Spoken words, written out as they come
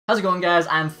How's it going, guys?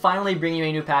 I'm finally bringing you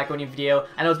a new pack opening video.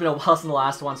 I know it's been a while since the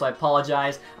last one, so I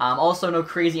apologize. Also, no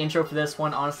crazy intro for this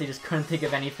one. Honestly, just couldn't think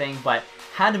of anything, but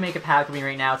had to make a pack opening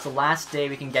right now. It's the last day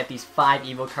we can get these 5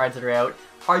 Evo cards that are out.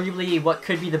 Arguably, what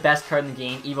could be the best card in the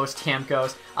game, Evo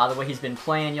Stamkos, the way he's been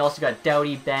playing. You also got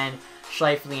Doughty, Ben,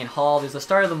 Shifley, and Hall. There's the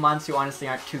start of the months who honestly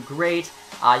aren't too great.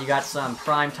 You got some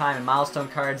prime time and milestone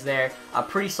cards there. A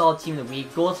pretty solid team of the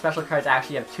week. Gold special cards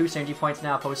actually have 2 synergy points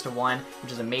now opposed to 1,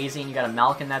 which is amazing. You got a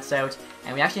Malkin that's out.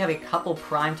 And we actually have a couple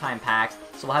prime time packs,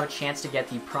 so we'll have a chance to get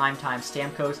the prime time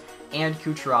Stamkos and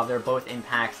Kucherov. They're both in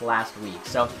packs last week.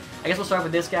 So I guess we'll start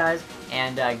with this, guys,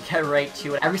 and get right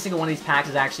to it. Every single one of these packs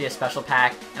is actually a special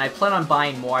pack, and I plan on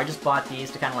buying more. I just bought these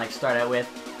to kind of like start out with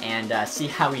and see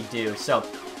how we do. So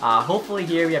hopefully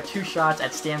here we have 2 shots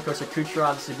at Stamkos or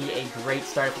Kucherov. This would be a great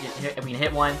start if we can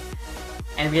hit one.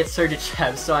 And we get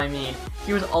Sergachev, so I mean,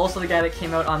 he was also the guy that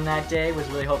came out on that day. Was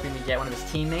really hoping to get one of his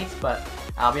teammates, but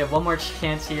we have one more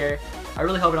chance here. I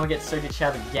really hope I don't get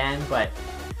Sergachev again, but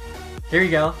here we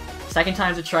go. Second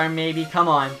time's a charm, maybe. Come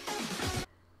on.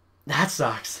 That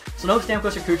sucks. So no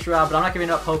Stamkos or Kucherov, but I'm not giving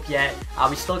up hope yet.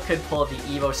 We still could pull the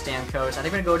Evo Stamkos. I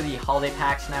think we're going to go to the holiday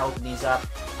packs now, open these up.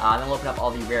 Then we'll open up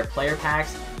all the rare player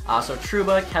packs. So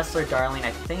Trouba, Kessler, Darling,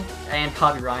 I think, and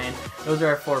Bobby Ryan. Those are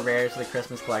our 4 rares for the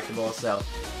Christmas collectible, so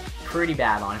pretty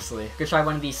bad, honestly. Gonna try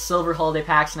one of these silver holiday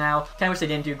packs now. Kinda wish they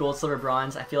didn't do gold, silver,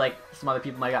 bronze. I feel like some other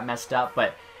people might have got messed up,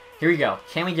 but here we go.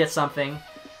 Can we get something?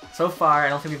 So far, I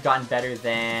don't think we've gotten better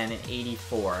than an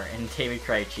 84 in David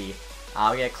Krejci.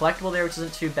 We get a collectible there, which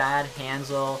isn't too bad.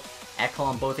 Hansel,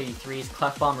 Ekholm, both 83s.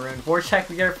 Clefball, Maroon. Voracek,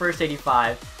 we get our first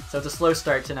 85. So it's a slow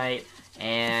start tonight.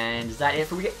 And is that it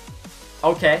for we get?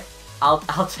 Okay,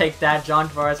 I'll take that. John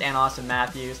Tavares and Austin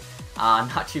Matthews.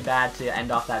 Not too bad to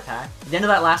end off that pack. The end of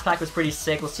that last pack was pretty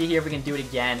sick. We'll see here if we can do it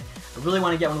again. I really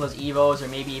want to get one of those Evos, or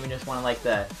maybe even just one of like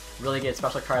the really good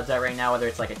special cards out right now, whether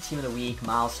it's like a Team of the Week,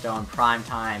 Milestone, Prime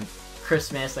Time,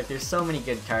 Christmas. Like, there's so many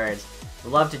good cards. We'd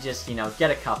love to just, you know,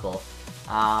 get a couple.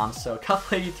 So a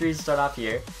couple 83s to start off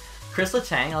here. Chris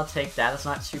Letang, I'll take that. That's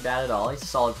not too bad at all. He's a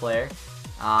solid player.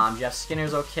 Jeff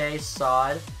Skinner's okay.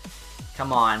 Sod.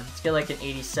 Come on. Let's get like an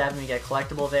 87. We get a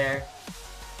collectible there.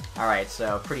 Alright,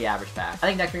 so pretty average pack. I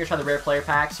think next we're going to try the rare player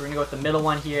pack. So we're going to go with the middle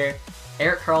one here.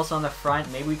 Eric Carlson on the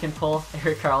front. Maybe we can pull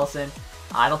Eric Carlson.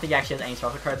 I don't think he actually has any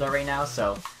special cards out right now.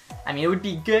 So, I mean, it would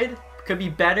be good. Could be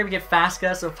better. We get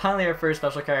Fasca. So finally our first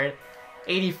special card.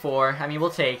 84. I mean,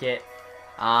 we'll take it.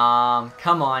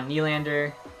 Come on.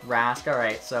 Nylander. Rask.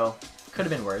 Alright, so could have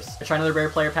been worse. We'll try another rare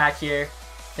player pack here.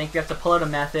 I think we have to pull out a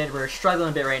method. We're struggling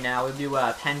a bit right now. We'll do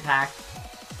a pen pack.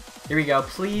 Here we go.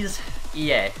 Please,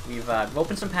 EA. We've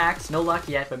opened some packs. No luck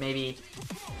yet, but maybe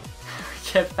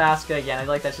get Fasca again. I feel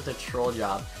like that's just a troll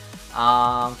job.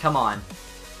 Come on.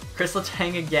 Chris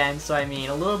Letang again. So, I mean,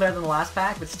 a little better than the last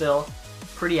pack, but still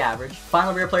pretty average.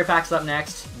 Final rare player pack's up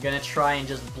next. I'm going to try and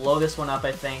just blow this one up,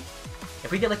 I think.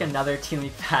 If we get like another Team of the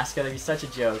Week Fasca, that'd be such a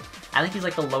joke. I think he's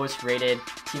like the lowest rated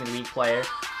Team of the Week player.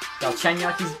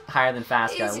 Galchenyuk, he's higher than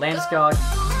Fasca. Landeskog.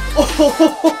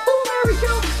 Oh,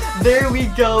 there we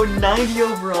go. 90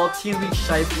 overall, Team of the Week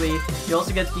Shifley. You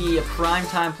also get the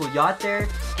Primetime Pouliot there,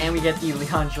 and we get the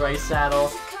Leon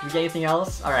Draisaitl. Did we get anything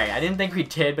else? Alright, I didn't think we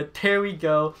did, but there we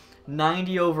go.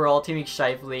 90 overall, Team of the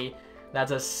Week Shifley. That's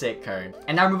a sick card.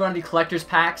 And now we're moving on to the collector's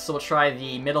packs, so we'll try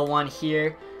the middle one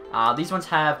here. These ones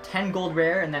have 10 gold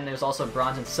rare, and then there's also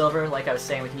bronze and silver. Like I was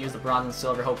saying, we can use the bronze and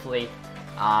silver, hopefully,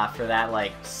 for that,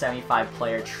 like, 75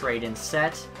 player trade-in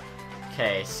set.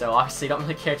 Okay, so obviously don't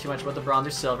really care too much about the bronze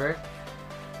or silver.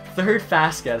 Third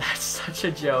Fasca, that's such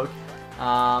a joke.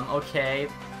 Okay,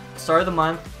 start of the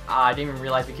month, I didn't even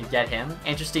realize we could get him.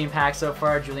 Interesting pack so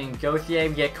far. Julien Gauthier.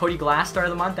 We get Cody Glass start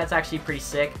of the month. That's actually pretty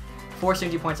sick. 4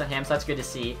 synergy points on him, so that's good to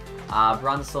see.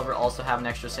 Bronze and silver also have an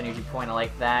extra synergy point. I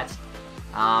like that.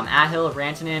 Ahill,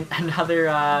 Rantanen, another,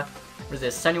 what is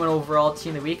this, 71 overall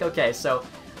Team of the Week. Okay, so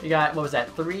we got, what was that,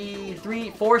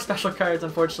 4 special cards,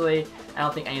 unfortunately. I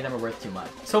don't think any of them are worth too much.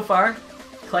 So far,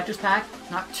 collector's pack,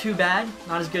 not too bad.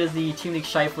 Not as good as the Team of the Week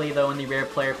Shifley, though, in the rare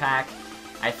player pack.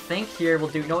 I think here we'll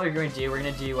do, you know what we're going to do? We're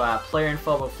going to do player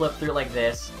info. We'll flip through it like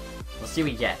this. We'll see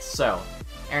what we get. So,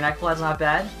 Aaron Ekblad's not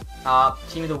bad.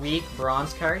 Team of the Week,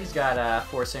 bronze card. He's got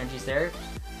 4 synergies there.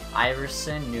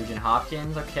 Iverson, Nugent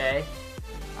Hopkins, okay.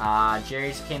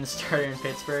 Jerry's became the starter in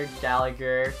Pittsburgh.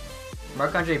 Gallagher.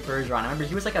 Marc-Andre Bergeron. I remember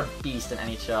he was like a beast in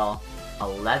NHL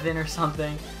 11 or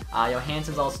something.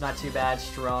 Johansson's also not too bad.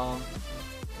 Strome.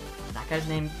 That guy's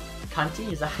name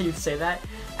Cunty? Is that how you'd say that?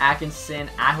 Atkinson.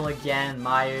 Ahill again.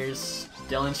 Myers.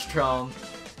 Dylan Strome.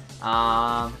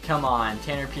 Come on.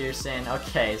 Tanner Pearson.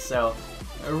 Okay, so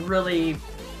a really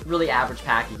really average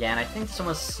pack again. I think this one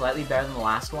was slightly better than the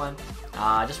last one.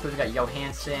 Just because we got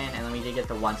Johansson, and then we did get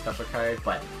the one special card,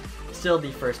 but still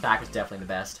the first pack was definitely the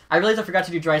best. I realized I forgot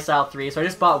to do Drysdale 3, so I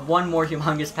just bought one more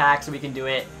humongous pack so we can do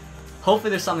it.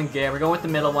 Hopefully there's something good. We're going with the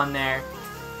middle one there.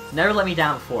 Never let me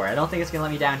down before. I don't think it's going to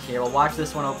let me down here. We'll watch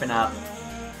this one open up.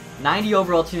 90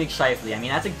 overall Team Shifley. I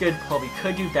mean, that's a good pull. We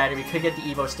could do better. We could get the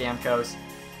Evo Stamkos.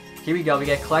 Here we go. We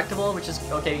get collectible, which is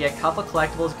okay. We get a couple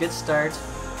collectibles. Good start.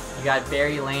 You got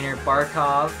Barry, Laner,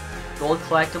 Barkov. Gold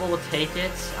collectible. We'll take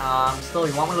it. Still,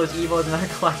 we want one of those Evos. Another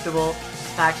collectible.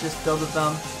 This pack's just filled with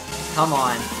them. Come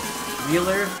on.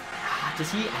 Wheeler.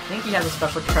 Does he? I think he has a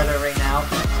special card out right now.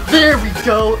 There we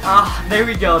go. There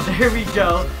we go. There we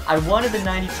go. I wanted the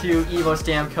 92 Evo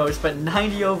Stamkos, but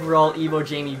 90 overall Evo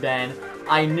Jamie Benn.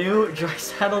 I knew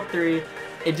Drysdale 3.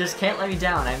 It just can't let me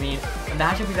down. I mean,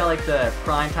 imagine if we got like the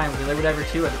primetime Wheeler, whatever,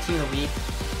 too, or the Team of the Week.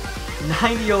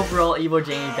 90 overall Evo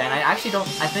Jamie Benn. I actually don't.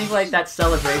 I think like that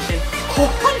celebration.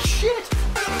 Holy shit!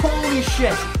 Holy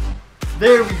shit!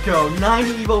 There we go.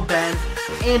 90 Evo Benn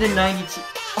and a 92.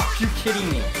 Are you kidding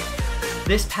me?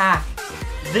 This pack.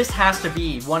 This has to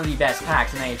be one of the best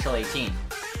packs in NHL 18.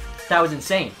 That was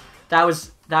insane. That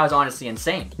was honestly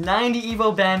insane. 90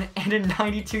 Evo Benn and a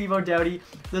 92 Evo Doughty.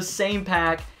 The same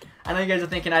pack. I know you guys are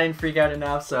thinking I didn't freak out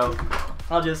enough, so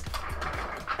I'll just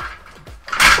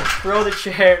throw the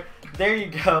chair. There you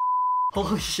go.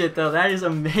 Holy shit, though. That is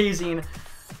amazing.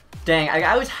 Dang,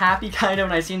 I was happy kind of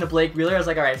when I seen the Blake Wheeler. I was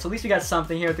like, alright, so at least we got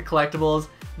something here with the collectibles.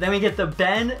 Then we get the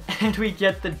Ben and we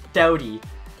get the Doughty.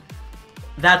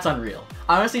 That's unreal.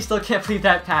 I honestly still can't believe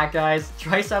that pack, guys.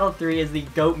 Drysdale 3 is the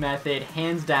GOAT method,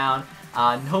 hands down.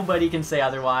 Nobody can say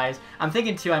otherwise. I'm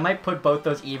thinking, too, I might put both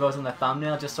those Evos in the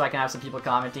thumbnail just so I can have some people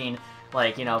commenting,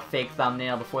 like, you know, fake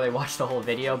thumbnail before they watch the whole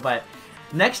video. But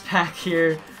next pack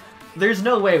here, there's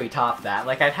no way we top that.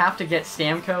 Like, I'd have to get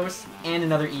Stamkos and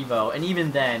another Evo. And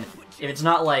even then, if it's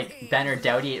not, like, Ben or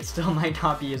Doughty, it still might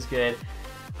not be as good.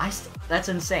 That's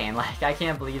insane. Like, I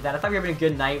can't believe that. I thought we were having a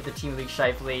good night with the Team of the Week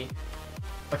Shifley.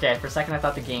 Okay, for a second I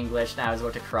thought the game glitched, and I was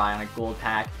about to cry on a gold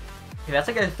pack. Okay, that's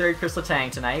like a third Crystal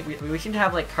Tang tonight. We seem to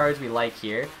have like cards we like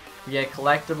here. We get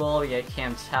collectible, we get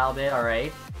Cam Talbot,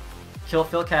 alright. Kill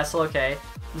Phil Kessel, okay.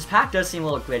 This pack does seem a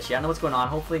little glitchy. I don't know what's going on.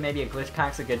 Hopefully maybe a glitch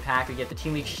pack's a good pack. We get the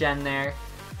Team League Shen there.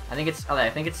 I think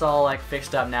it's all like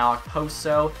fixed up now.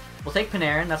 Poso. We'll take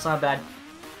Panarin, that's not bad.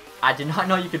 I did not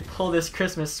know you could pull this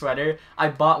Christmas sweater. I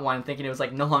bought one thinking it was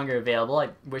like no longer available. I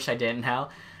wish I didn't now.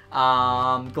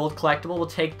 Gold collectible, we'll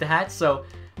take that. So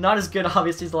not as good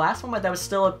obviously as the last one, but that was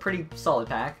still a pretty solid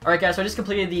pack. Alright guys, so I just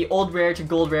completed the old rare to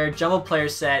gold rare jumbo player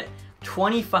set.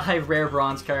 25 rare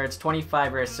bronze cards,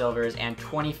 25 rare silvers, and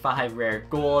 25 rare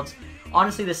golds.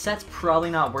 Honestly, the set's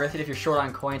probably not worth it if you're short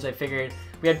on coins. I figured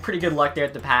we had pretty good luck there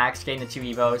at the packs, getting the 2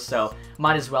 Evos, so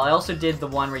might as well. I also did the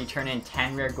one where you turn in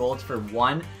 10 rare golds for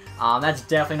 1. That's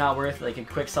definitely not worth it. Like, you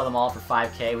could quick sell them all for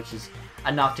 5k, which is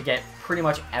enough to get pretty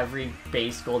much every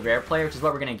base gold rare player, which is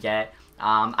what we're going to get.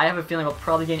 I have a feeling we'll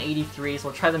probably get an 83, so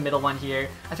we'll try the middle one here.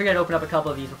 I figured I'd open up a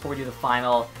couple of these before we do the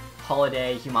final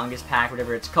holiday humongous pack,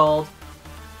 whatever it's called.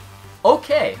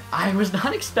 Okay, I was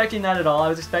not expecting that at all. I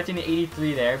was expecting an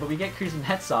 83 there, but we get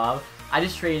Kuznetsov. I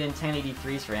just traded in 10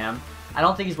 83s for him. I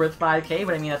don't think he's worth 5k,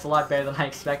 but I mean, that's a lot better than I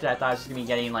expected. I thought I was just going to be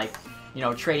getting, like, you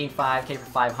know, trading 5k for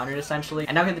 500 essentially.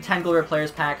 And now we have the 10 gold rare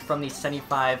players pack from the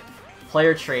 75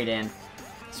 player trade-in.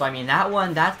 So, I mean, that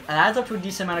one, that adds up to a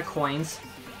decent amount of coins.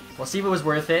 We'll see if it was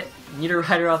worth it. Need a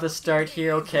rider off the start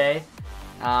here, okay.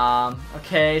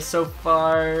 Okay, so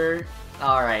far...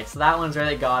 Alright, so that one's where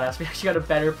they got us. We actually got a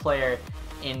better player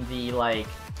in the, like,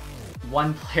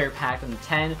 1 player pack than the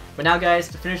 10. But now, guys,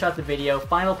 to finish off the video,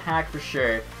 final pack for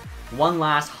sure. One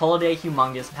last holiday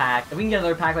humongous pack. If we can get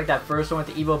another pack like that first one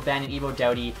with the Evo Ben and Evo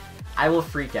Doughty, I will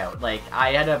freak out. Like,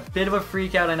 I had a bit of a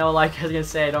freak out. I know a lot of guys are going to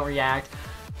say I don't react.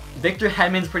 Victor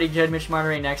Hedman's pretty good. Mitch Marner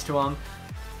right next to him.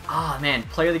 Ah, oh, man.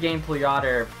 Player of the game, Pouliot,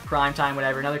 or Primetime,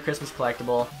 whatever. Another Christmas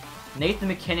collectible. Nathan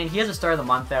McKinnon, he has a start of the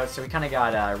month out, so we kind of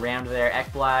got rammed there.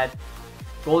 Ekblad,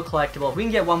 gold collectible. If we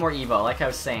can get one more Evo, like I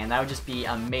was saying, that would just be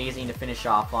amazing to finish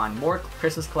off on. More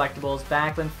Christmas collectibles.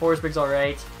 Backlund, Forsberg's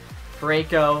alright.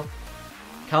 Parayko,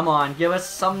 come on, give us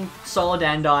some solid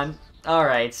end on.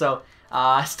 Alright, so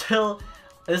still,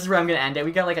 this is where I'm going to end it.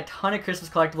 We got like a ton of Christmas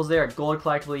collectibles there, a gold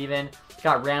collectible even.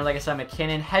 Got rammed, like I said,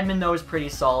 McKinnon. Hedman, though, is pretty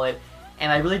solid.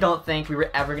 And I really don't think we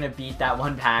were ever going to beat that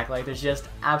one pack. Like, there's just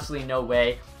absolutely no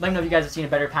way. Let me know if you guys have seen a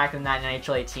better pack than that in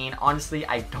NHL 18. Honestly,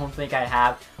 I don't think I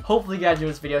have. Hopefully you guys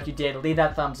enjoyed this video. If you did, leave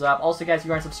that thumbs up. Also, guys, if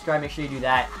you aren't subscribed, make sure you do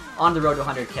that. On the road to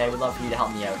 100k. We'd love for you to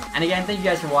help me out. And again, thank you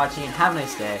guys for watching. Have a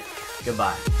nice day.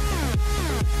 Goodbye.